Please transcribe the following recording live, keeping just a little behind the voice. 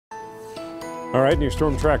All right, in your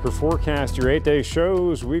Storm Tracker forecast, your 8-day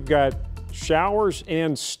shows, we've got showers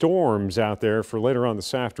and storms out there for later on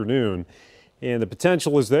this afternoon. And the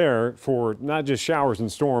potential is there for not just showers and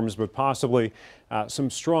storms, but possibly some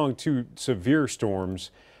strong to severe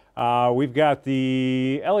storms. We've got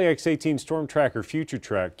the LEX 18 Storm Tracker Future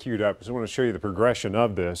Track queued up. I want to show you the progression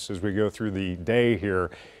of this as we go through the day here.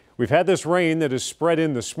 We've had this rain that has spread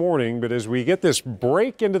in this morning, but as we get this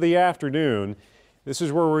break into the afternoon, this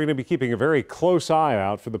is where we're going to be keeping a very close eye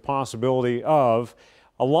out for the possibility of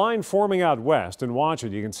a line forming out west. And watch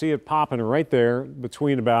it. You can see it popping right there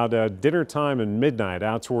between about dinner time and midnight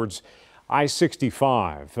out towards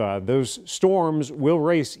I-65. Those storms will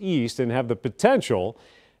race east and have the potential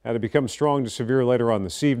to become strong to severe later on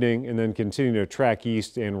this evening and then continue to track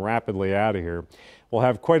east and rapidly out of here. We'll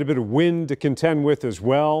have quite a bit of wind to contend with as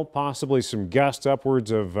well, possibly some gusts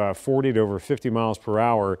upwards of 40 to over 50 miles per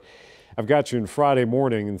hour. I've got you in Friday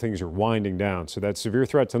morning and things are winding down. So that severe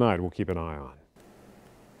threat tonight we'll keep an eye on.